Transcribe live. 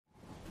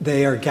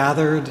They are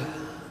gathered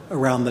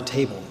around the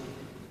table,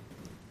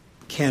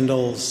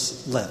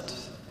 candles lit,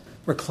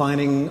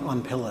 reclining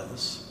on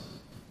pillows.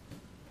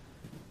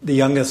 The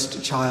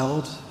youngest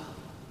child,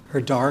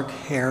 her dark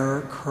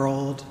hair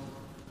curled,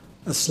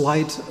 a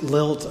slight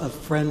lilt of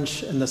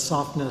French in the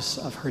softness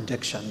of her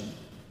diction,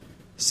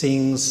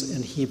 sings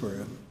in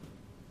Hebrew.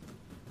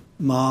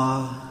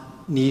 Ma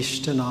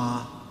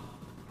nishtana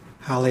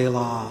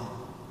halilah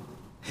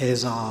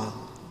heza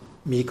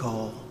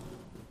mikol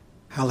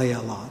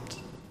halialat.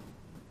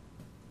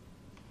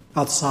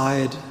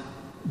 Outside,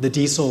 the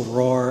diesel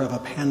roar of a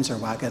panzer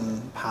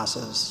wagon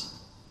passes.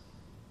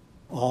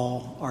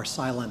 All are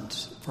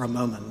silent for a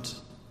moment,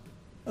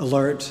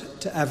 alert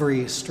to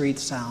every street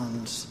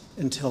sound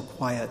until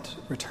quiet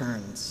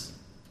returns.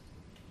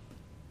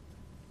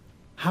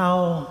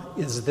 How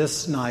is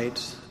this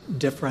night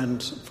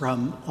different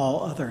from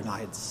all other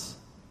nights?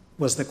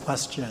 Was the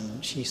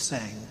question she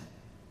sang.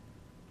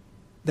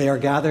 They are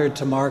gathered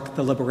to mark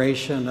the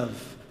liberation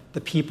of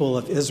the people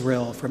of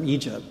Israel from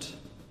Egypt,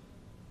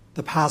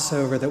 the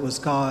Passover that was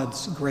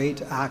God's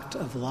great act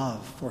of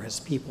love for his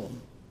people.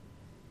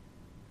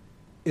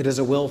 It is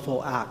a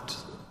willful act,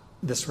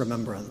 this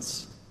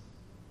remembrance.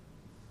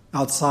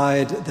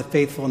 Outside, the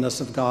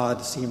faithfulness of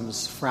God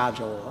seems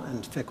fragile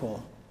and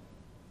fickle.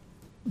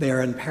 They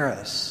are in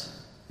Paris.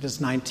 It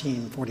is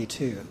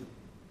 1942.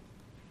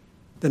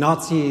 The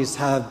Nazis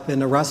have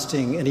been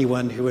arresting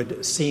anyone who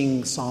would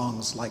sing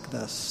songs like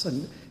this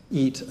and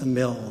eat a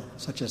meal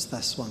such as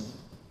this one.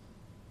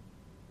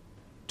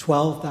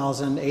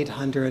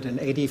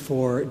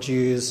 12,884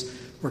 Jews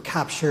were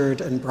captured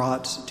and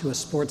brought to a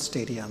sports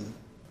stadium.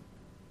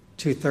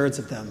 2/3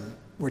 of them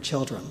were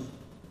children.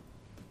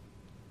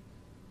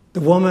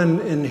 The woman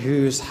in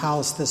whose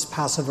house this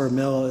Passover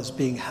meal is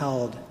being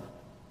held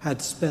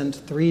had spent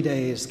 3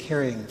 days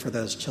caring for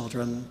those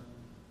children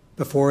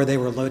before they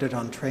were loaded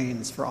on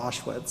trains for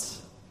Auschwitz.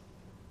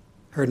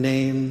 Her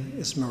name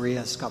is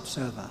Maria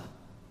Skoptsova.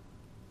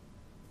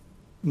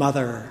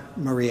 Mother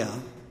Maria,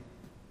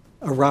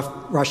 a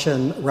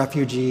Russian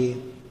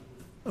refugee,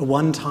 a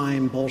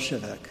one-time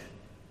Bolshevik,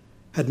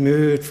 had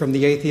moved from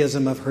the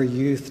atheism of her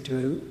youth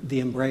to the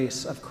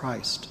embrace of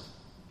Christ.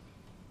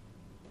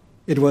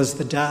 It was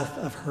the death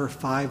of her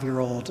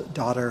 5-year-old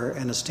daughter,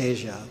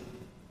 Anastasia,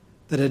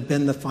 that had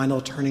been the final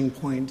turning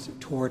point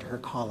toward her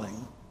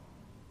calling.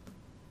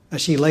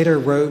 As she later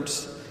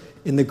wrote,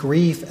 in the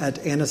grief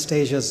at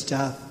Anastasia's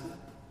death,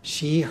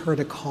 she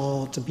heard a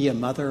call to be a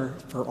mother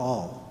for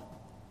all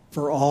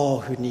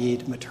who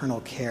need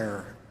maternal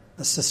care,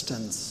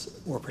 assistance,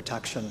 or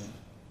protection.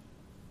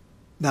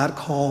 That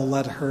call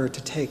led her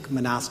to take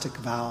monastic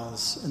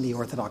vows in the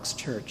Orthodox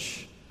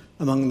Church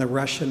among the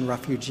Russian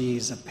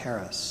refugees of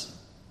Paris.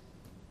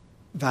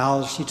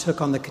 Vows she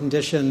took on the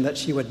condition that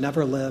she would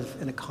never live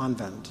in a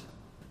convent,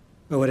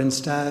 but would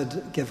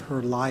instead give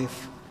her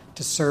life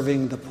to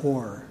serving the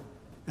poor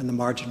and the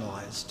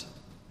marginalized.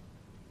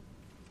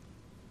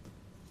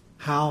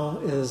 How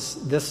is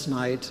this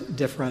night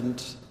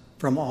different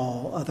from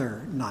all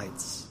other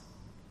nights?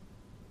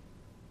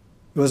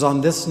 It was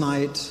on this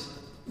night,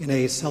 in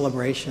a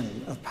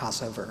celebration of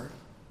Passover,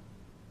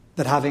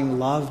 that having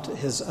loved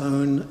his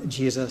own,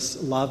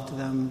 Jesus loved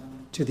them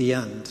to the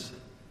end.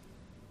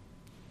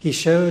 He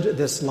showed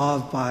this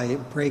love by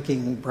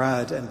breaking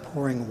bread and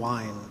pouring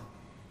wine,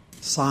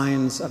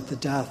 signs of the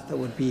death that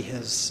would be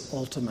his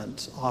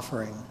ultimate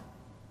offering.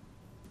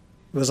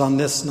 It was on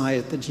this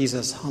night that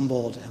Jesus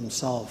humbled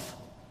himself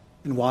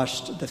and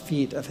washed the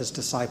feet of his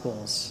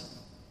disciples,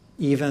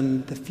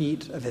 even the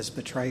feet of his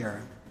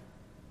betrayer.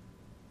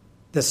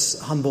 This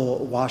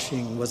humble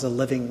washing was a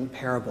living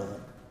parable,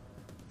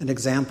 an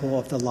example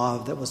of the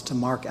love that was to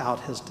mark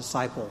out his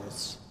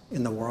disciples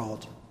in the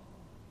world.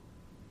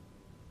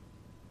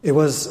 It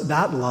was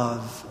that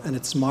love and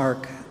its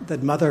mark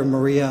that Mother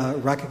Maria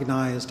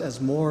recognized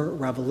as more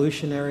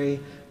revolutionary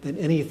than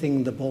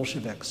anything the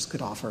Bolsheviks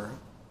could offer.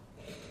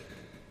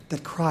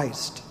 That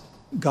Christ,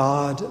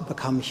 God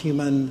become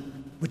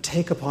human, would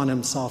take upon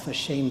himself a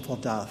shameful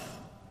death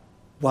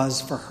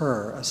was for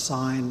her a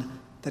sign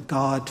that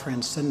God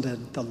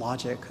transcended the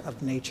logic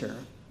of nature.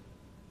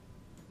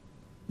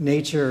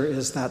 Nature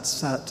is that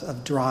set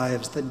of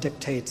drives that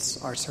dictates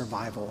our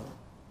survival,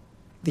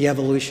 the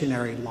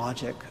evolutionary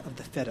logic of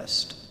the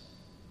fittest.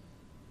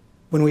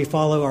 When we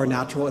follow our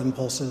natural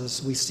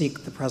impulses, we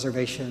seek the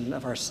preservation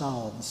of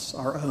ourselves,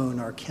 our own,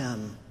 our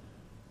kin.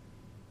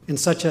 In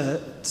such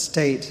a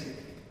state,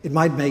 it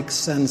might make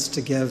sense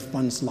to give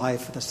one's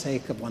life for the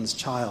sake of one's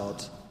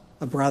child,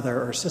 a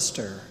brother or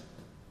sister,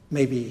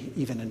 maybe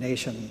even a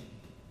nation.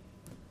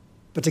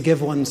 But to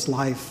give one's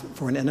life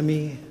for an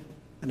enemy,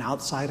 an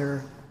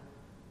outsider,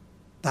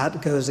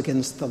 that goes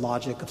against the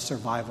logic of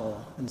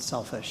survival and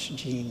selfish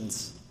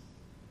genes.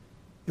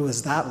 It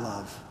was that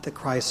love that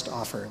Christ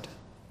offered,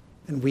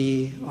 and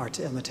we are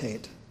to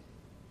imitate,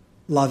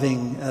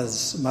 loving,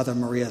 as Mother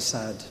Maria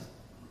said,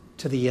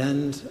 to the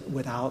end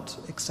without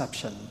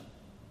exception.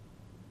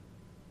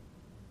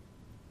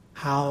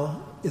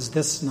 How is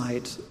this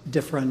night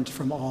different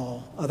from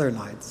all other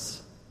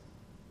nights?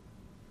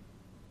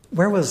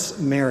 Where was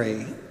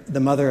Mary, the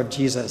mother of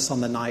Jesus, on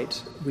the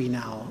night we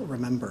now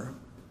remember?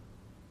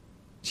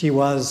 She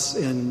was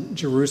in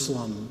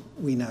Jerusalem,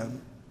 we know.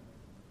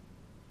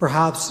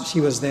 Perhaps she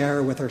was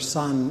there with her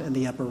son in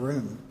the upper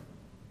room.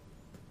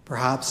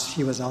 Perhaps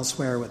she was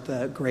elsewhere with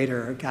the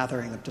greater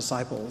gathering of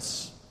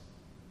disciples.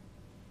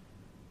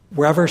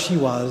 Wherever she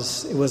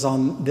was, it was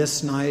on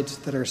this night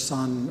that her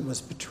son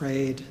was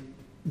betrayed,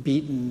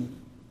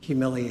 beaten,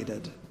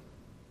 humiliated.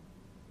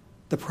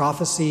 The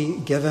prophecy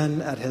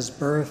given at his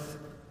birth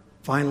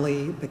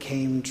finally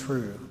became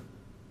true.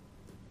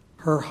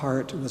 Her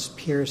heart was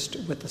pierced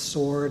with the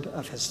sword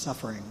of his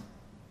suffering.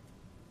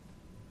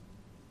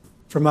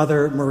 For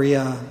Mother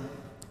Maria,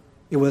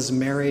 it was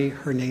Mary,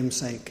 her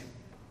namesake,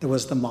 that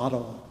was the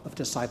model of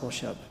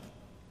discipleship.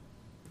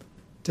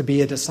 To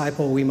be a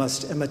disciple, we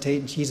must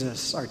imitate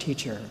Jesus, our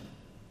teacher,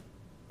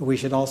 but we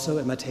should also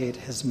imitate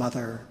his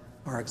mother,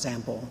 our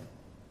example.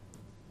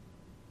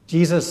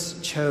 Jesus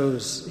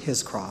chose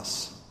his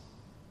cross,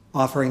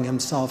 offering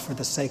himself for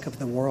the sake of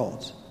the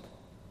world,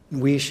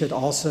 and we should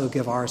also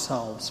give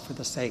ourselves for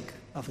the sake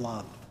of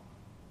love.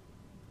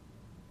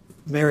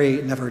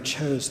 Mary never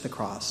chose the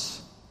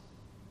cross,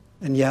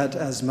 and yet,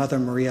 as Mother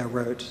Maria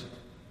wrote,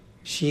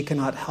 she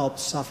cannot help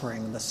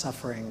suffering the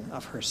suffering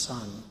of her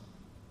son.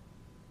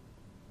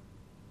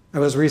 I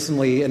was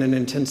recently in an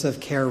intensive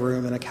care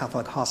room in a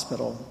Catholic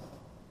hospital.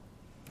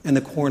 In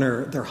the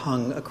corner, there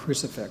hung a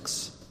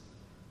crucifix,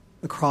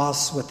 a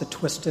cross with the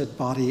twisted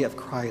body of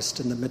Christ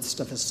in the midst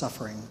of his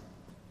suffering.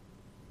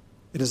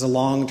 It is a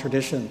long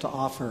tradition to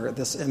offer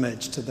this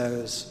image to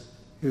those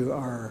who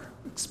are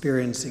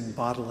experiencing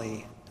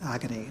bodily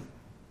agony.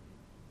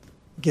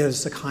 It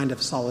gives a kind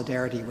of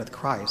solidarity with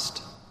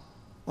Christ,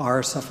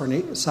 our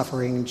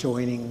suffering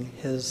joining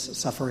his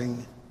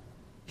suffering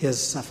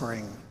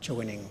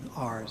joining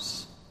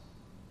ours.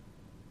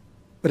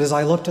 But as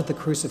I looked at the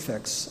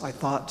crucifix, I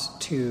thought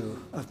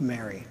too of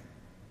Mary.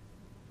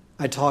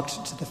 I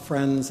talked to the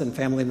friends and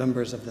family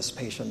members of this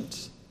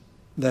patient,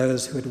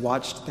 those who had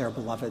watched their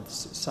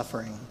beloveds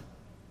suffering.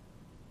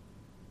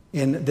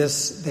 In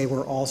this, they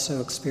were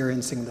also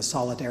experiencing the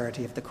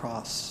solidarity of the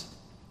cross,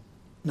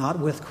 not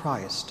with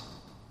Christ,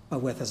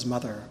 but with his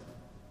mother.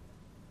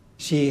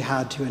 She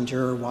had to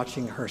endure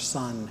watching her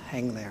son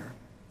hang there.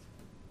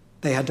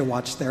 They had to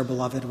watch their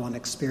beloved one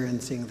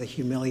experiencing the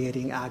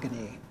humiliating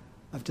agony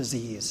of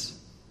disease.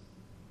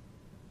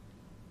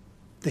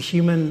 The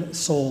human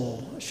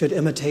soul should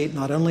imitate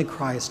not only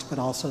Christ, but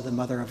also the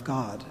Mother of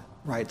God,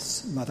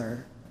 writes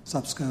Mother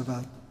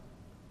Subskova.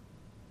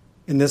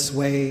 In this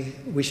way,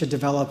 we should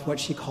develop what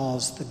she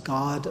calls the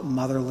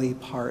God-motherly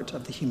part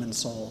of the human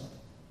soul.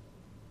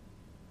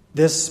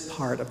 This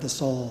part of the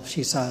soul,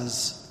 she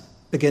says,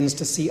 begins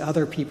to see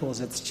other people as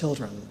its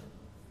children.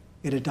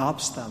 It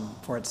adopts them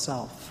for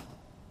itself.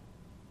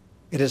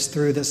 It is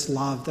through this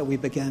love that we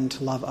begin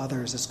to love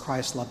others as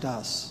Christ loved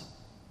us,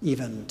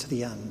 even to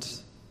the end,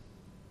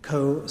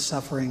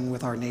 co-suffering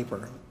with our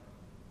neighbor.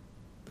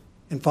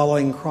 In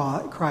following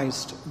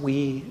Christ,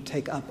 we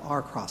take up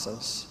our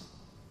crosses.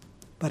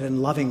 But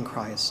in loving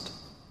Christ,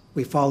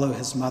 we follow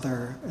his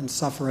mother and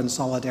suffer in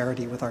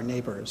solidarity with our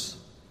neighbors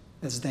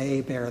as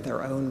they bear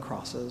their own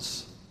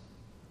crosses.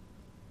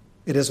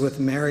 It is with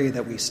Mary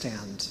that we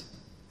stand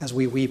as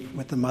we weep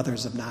with the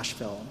mothers of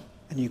Nashville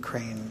and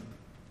Ukraine,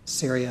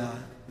 Syria,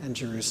 and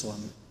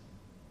Jerusalem.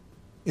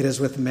 It is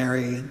with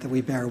Mary that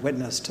we bear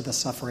witness to the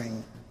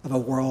suffering of a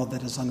world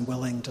that is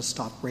unwilling to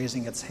stop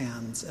raising its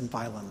hands in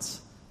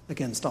violence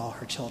against all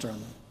her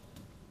children.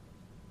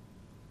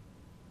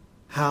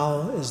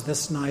 How is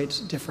this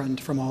night different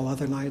from all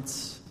other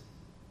nights?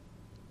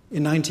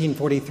 In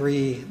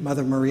 1943,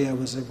 Mother Maria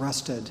was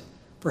arrested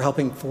for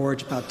helping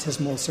forge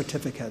baptismal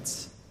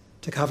certificates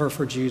to cover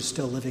for Jews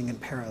still living in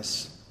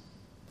Paris.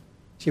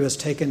 She was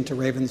taken to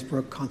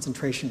Ravensbrück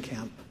concentration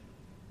camp,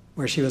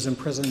 where she was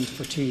imprisoned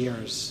for 2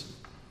 years.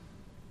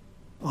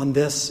 On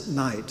this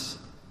night,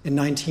 in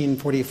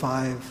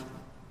 1945,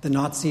 the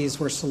Nazis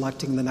were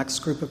selecting the next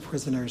group of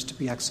prisoners to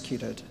be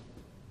executed.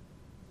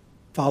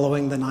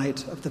 Following the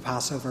night of the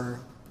Passover,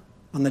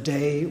 on the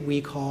day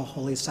we call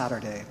Holy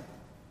Saturday,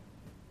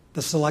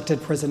 the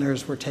selected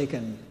prisoners were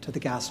taken to the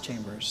gas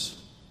chambers.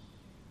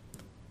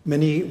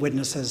 Many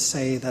witnesses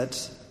say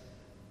that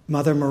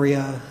Mother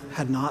Maria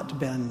had not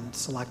been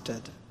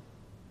selected,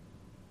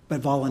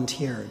 but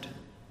volunteered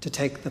to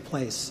take the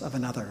place of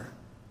another.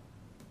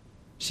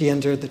 She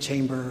entered the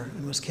chamber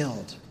and was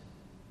killed.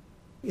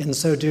 In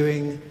so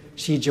doing,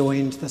 she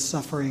joined the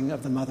suffering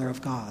of the Mother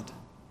of God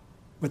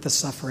with the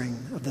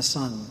suffering of the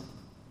Son,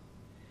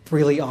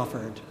 freely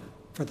offered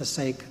for the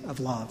sake of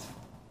love.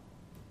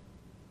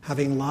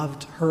 Having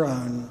loved her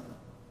own,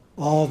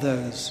 all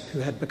those who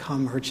had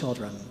become her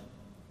children,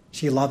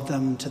 she loved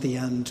them to the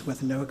end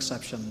with no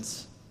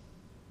exceptions.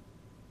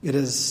 It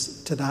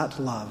is to that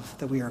love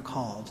that we are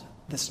called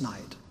this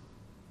night.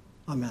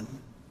 Amen.